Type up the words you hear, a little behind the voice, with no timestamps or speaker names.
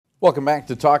Welcome back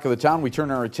to Talk of the Town. We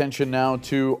turn our attention now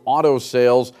to auto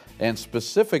sales and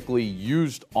specifically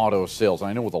used auto sales. And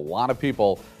I know with a lot of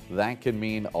people, that can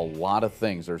mean a lot of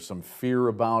things. There's some fear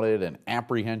about it and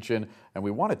apprehension, and we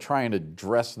want to try and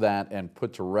address that and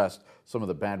put to rest some of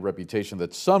the bad reputation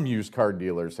that some used car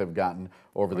dealers have gotten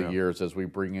over the years as we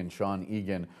bring in Shawn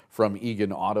Eagan from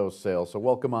Eagan Auto Sales. So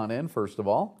welcome on in, first of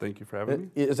all. Thank you for having me.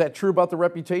 Is that true about the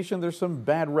reputation? There's some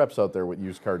bad reps out there with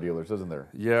used car dealers, isn't there?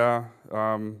 Yeah,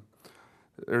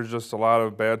 there's just a lot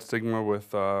of bad stigma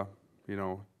with,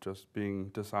 just being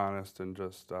dishonest and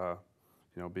just,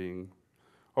 being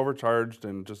overcharged,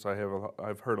 and just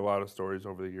I've heard a lot of stories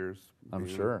over the years. I'm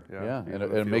sure, yeah. And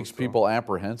it field, makes people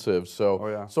apprehensive. So,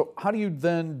 yeah. So how do you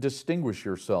then distinguish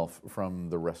yourself from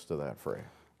the rest of that fray?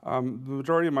 The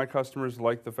majority of my customers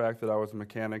like the fact that I was a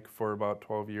mechanic for about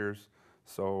 12 years.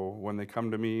 So when they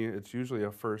come to me, it's usually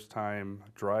a first-time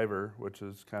driver, which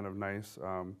is kind of nice,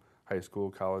 high school,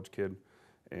 college kid.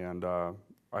 And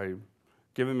I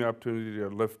give them the opportunity to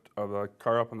lift the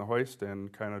car up on the hoist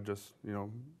and kind of just,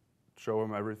 show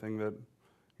them everything that,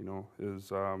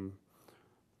 is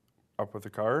up with the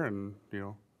car, and,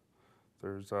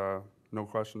 there's no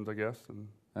questions, I guess. And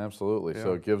Absolutely. yeah.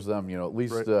 So it gives them, at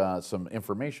least some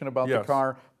information about the Yes.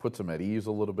 car, puts them at ease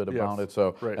a little bit about Yes. it.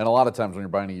 So, Right. and a lot of times when you're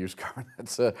buying a used car,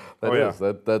 that's a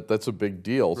big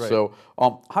deal. Right. So,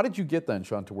 how did you get then,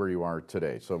 Shawn, to where you are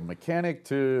today? So mechanic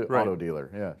to auto dealer.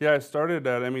 Yeah. Yeah, I started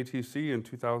at METC in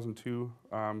 2002,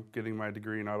 getting my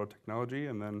degree in auto technology,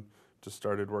 and then just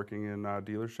started working in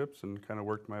dealerships and kind of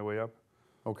worked my way up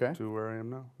to where I am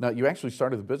now. Now, you actually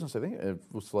started the business, I think it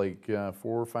was like 4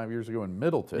 or 5 years ago in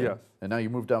Middleton. Yes. And now you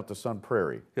moved out to Sun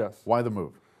Prairie. Yes. Why the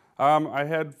move? I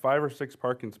had 5 or 6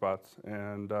 parking spots,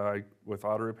 and with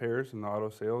auto repairs and auto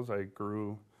sales, I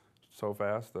grew so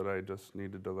fast that I just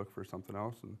needed to look for something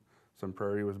else. And Sun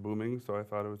Prairie was booming, so I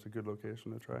thought it was a good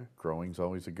location to try. Growing's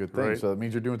always a good thing, Right. so that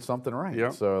means you're doing something right. Yeah,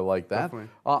 So I like that.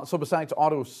 definitely. So besides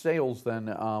auto sales, then,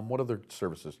 what other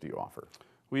services do you offer?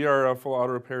 We are a full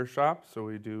auto repair shop, so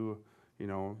we do,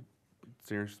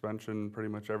 steering suspension, pretty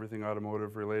much everything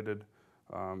automotive related.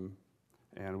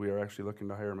 And we are actually looking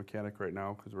to hire a mechanic right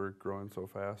now because we're growing so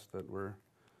fast that we're...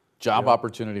 Job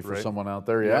opportunity for someone out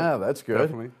there. Yeah, that's good.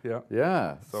 Definitely, yeah.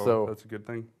 Yeah. So that's a good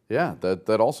thing. Yeah,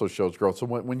 that also shows growth. So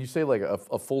when you say like a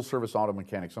full service auto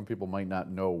mechanic, some people might not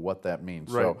know what that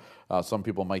means. Right. So some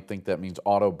people might think that means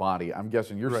auto body. I'm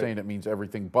guessing you're saying it means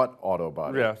everything but auto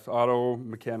body. Yes, auto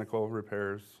mechanical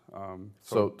repairs.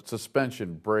 So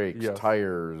suspension, brakes, Yes.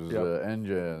 tires,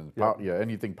 engine,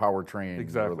 anything powertrain.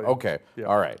 Exactly. Okay. Yep.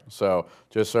 All right. So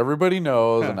just so everybody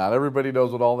knows, and not everybody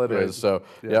knows what all that is. So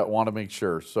want to make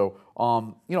sure. So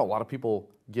a lot of people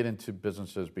get into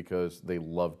businesses because they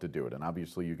love to do it, and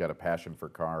obviously you got a passion for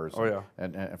cars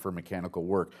and for mechanical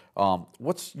work.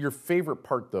 What's your favorite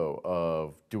part though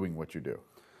of doing what you do?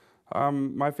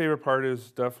 My favorite part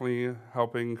is definitely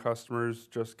helping customers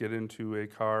just get into a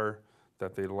car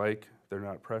that they like, they're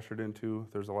not pressured into.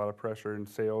 There's a lot of pressure in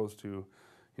sales to,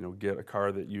 get a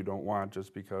car that you don't want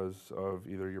just because of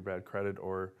either your bad credit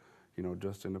or,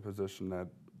 just in a position that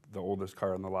the oldest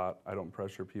car on the lot. I don't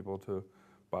pressure people to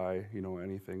buy,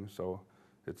 anything. So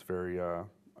it's very, I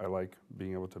like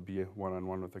being able to be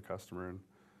one-on-one with the customer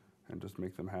and just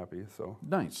make them happy. So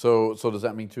nice. So does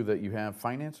that mean too that you have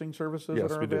financing services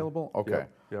that are available? Do. Okay.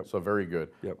 Yep. So very good.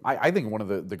 Yep. I think one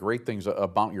of the great things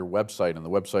about your website, and the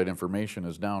website information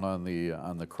is down on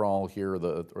the crawl here, or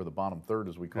the bottom third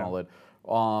as we call it,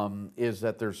 is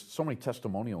that there's so many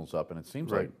testimonials up, and it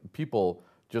seems like people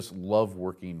just love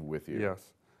working with you.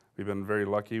 Yes. We've been very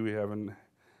lucky. We haven't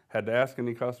had to ask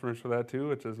any customers for that too,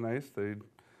 which is nice.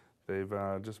 They've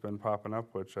just been popping up,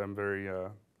 which I'm very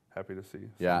happy to see. So.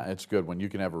 Yeah, it's good when you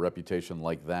can have a reputation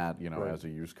like that, as a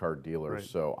used car dealer. Right.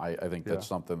 So I think that's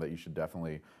something that you should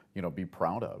definitely, be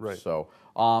proud of. Right. So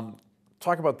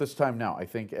talk about this time now. I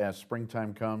think as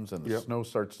springtime comes and the snow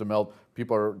starts to melt,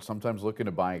 people are sometimes looking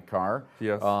to buy a car.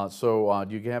 Yes. So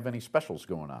do you have any specials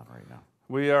going on right now?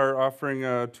 We are offering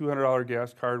a $200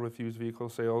 gas card with used vehicle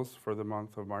sales for the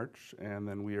month of March, and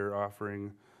then we are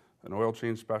offering an oil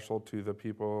change special to the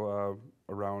people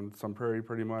around Sun Prairie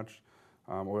pretty much.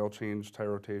 Oil change,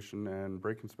 tire rotation, and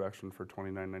brake inspection for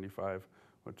 $29.95,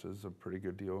 which is a pretty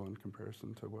good deal in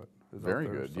comparison to what is Very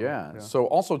out there. good, So, yeah. So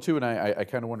also too, and I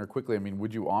kind of wonder quickly,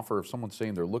 would you offer, if someone's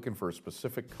saying they're looking for a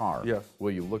specific car,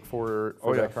 will you look for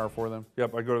that car for them?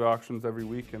 Yep, I go to the auctions every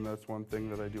week, and that's one thing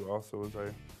that I do also is I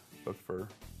look for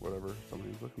whatever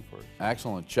somebody's looking for.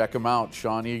 Excellent. Check him out.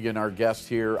 Shawn Eagan, our guest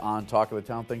here on Talk of the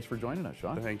Town. Thanks for joining us,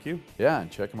 Shawn. Thank you. Yeah,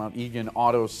 and check him out, Eagan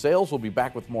Auto Sales. We'll be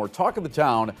back with more Talk of the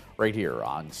Town right here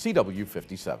on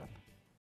CW57.